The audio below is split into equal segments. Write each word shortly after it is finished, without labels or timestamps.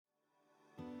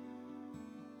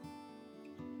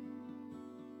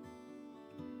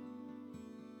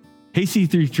Hey,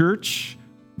 C3 Church,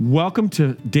 welcome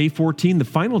to day 14, the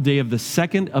final day of the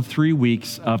second of 3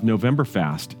 weeks of November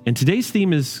Fast. And today's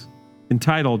theme is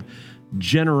entitled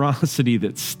Generosity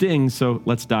That Stings, so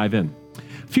let's dive in.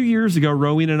 A few years ago,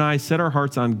 Rowena and I set our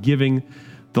hearts on giving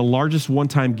the largest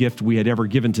one-time gift we had ever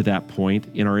given to that point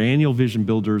in our annual Vision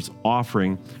Builders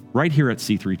offering right here at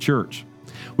C3 Church.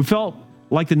 We felt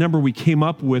like the number we came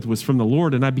up with was from the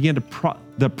Lord, and I began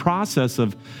the process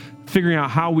of figuring out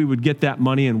how we would get that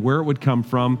money and where it would come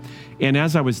from. And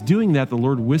as I was doing that, the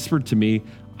Lord whispered to me,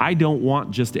 I don't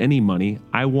want just any money.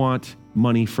 I want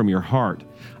money from your heart.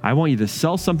 I want you to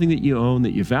sell something that you own,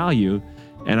 that you value,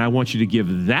 and I want you to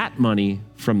give that money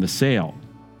from the sale.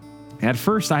 At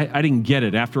first, I didn't get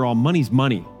it. After all, money's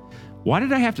money. Why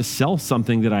did I have to sell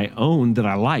something that I owned that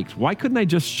I liked? Why couldn't I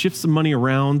just shift some money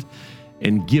around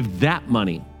and give that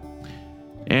money?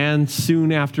 And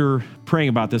soon after praying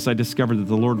about this, I discovered that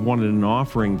the Lord wanted an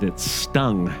offering that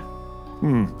stung.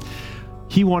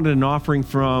 He wanted an offering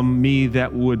from me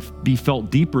that would be felt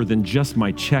deeper than just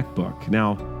my checkbook.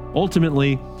 Now,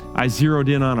 ultimately, I zeroed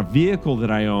in on a vehicle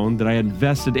that I owned that I had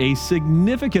invested a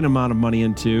significant amount of money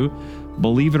into.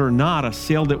 Believe it or not, a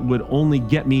sale that would only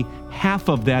get me half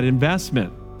of that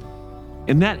investment.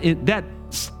 And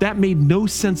that made no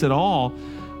sense at all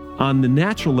on the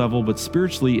natural level, but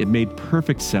spiritually, it made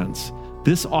perfect sense.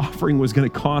 This offering was going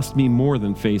to cost me more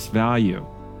than face value.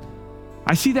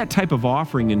 I see that type of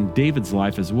offering in David's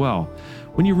life as well.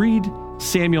 When you read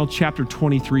Samuel chapter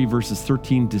 23, verses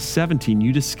 13 to 17,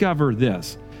 you discover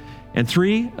this. And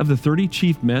 3 of the 30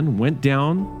 chief men went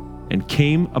down and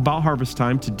came about harvest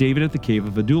time to David at the cave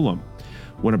of Adullam,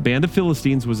 when a band of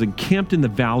Philistines was encamped in the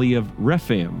valley of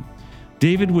Rephaim.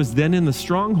 David was then in the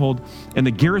stronghold, and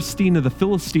the garrison of the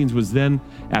Philistines was then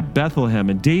at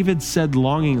Bethlehem. And David said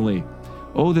longingly,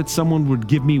 "Oh, that someone would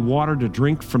give me water to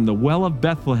drink from the well of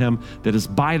Bethlehem that is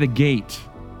by the gate."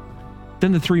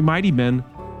 Then the 3 mighty men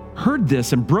heard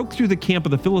this and broke through the camp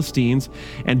of the Philistines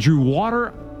and drew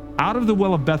water out of the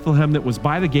well of Bethlehem that was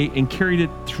by the gate and carried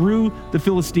it through the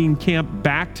Philistine camp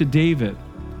back to David.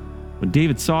 When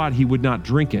David saw it, he would not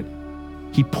drink it.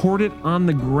 He poured it on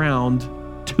the ground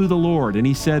to the Lord, and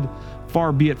he said,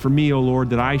 "Far be it from me, O Lord,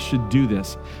 that I should do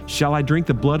this. Shall I drink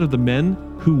the blood of the men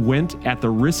who went at the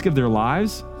risk of their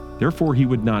lives?" Therefore he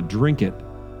would not drink it.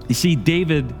 You see,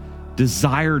 David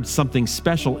desired something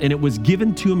special, and it was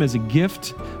given to him as a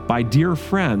gift by dear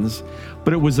friends,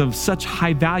 but it was of such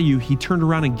high value, he turned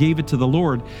around and gave it to the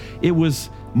Lord. It was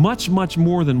much, much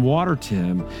more than water to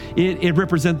him. It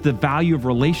represented the value of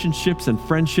relationships and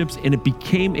friendships, and it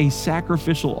became a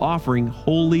sacrificial offering,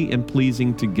 holy and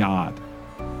pleasing to God.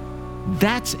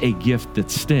 That's a gift that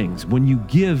stings, when you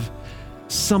give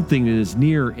something that is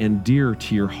near and dear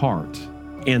to your heart.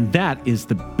 And that is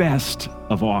the best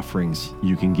of offerings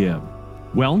you can give.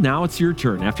 Well, now it's your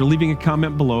turn. After leaving a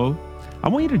comment below, I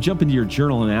want you to jump into your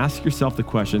journal and ask yourself the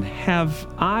question, have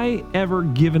I ever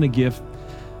given a gift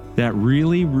that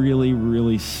really, really,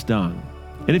 really stung?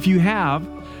 And if you have,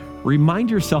 remind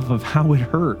yourself of how it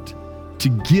hurt to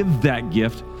give that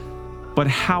gift, but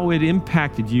how it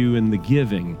impacted you in the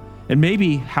giving, and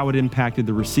maybe how it impacted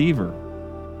the receiver.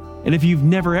 And if you've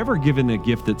never ever given a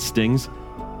gift that stings,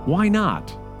 why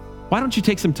not? Why don't you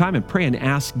take some time and pray and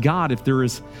ask God if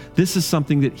this is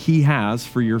something that He has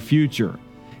for your future?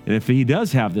 And if He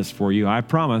does have this for you, I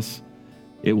promise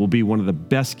it will be one of the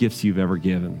best gifts you've ever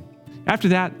given. After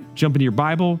that, jump into your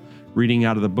Bible, reading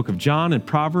out of the book of John and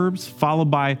Proverbs,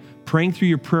 followed by praying through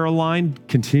your prayer line,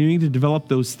 continuing to develop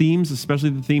those themes,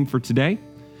 especially the theme for today.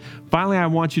 Finally, I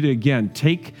want you to, again,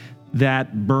 take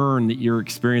that burn that you're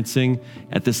experiencing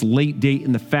at this late date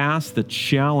in the fast, the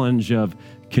challenge of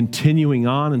continuing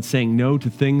on and saying no to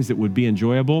things that would be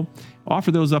enjoyable.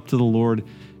 Offer those up to the Lord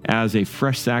as a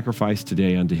fresh sacrifice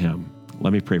today unto Him.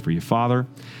 Let me pray for you. Father,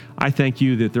 I thank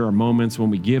you that there are moments when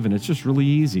we give and it's just really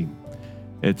easy.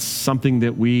 It's something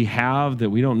that we have that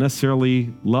we don't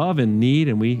necessarily love and need,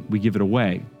 and we give it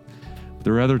away.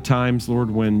 There are other times, Lord,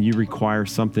 when you require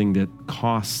something that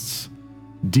costs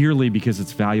dearly because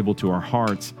it's valuable to our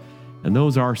hearts, and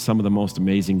those are some of the most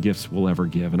amazing gifts we'll ever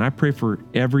give. And I pray for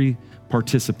every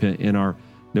participant in our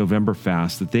November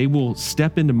fast that they will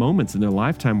step into moments in their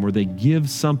lifetime where they give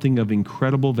something of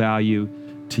incredible value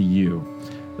to you.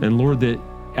 And Lord, that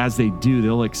as they do,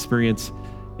 they'll experience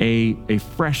a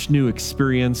fresh new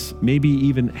experience, maybe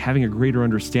even having a greater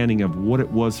understanding of what it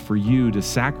was for you to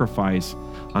sacrifice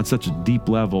on such a deep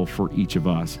level for each of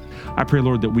us. I pray,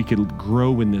 Lord, that we could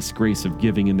grow in this grace of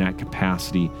giving in that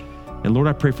capacity. And Lord,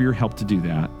 I pray for your help to do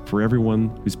that for everyone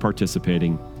who's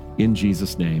participating. In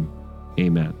Jesus' name,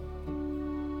 amen.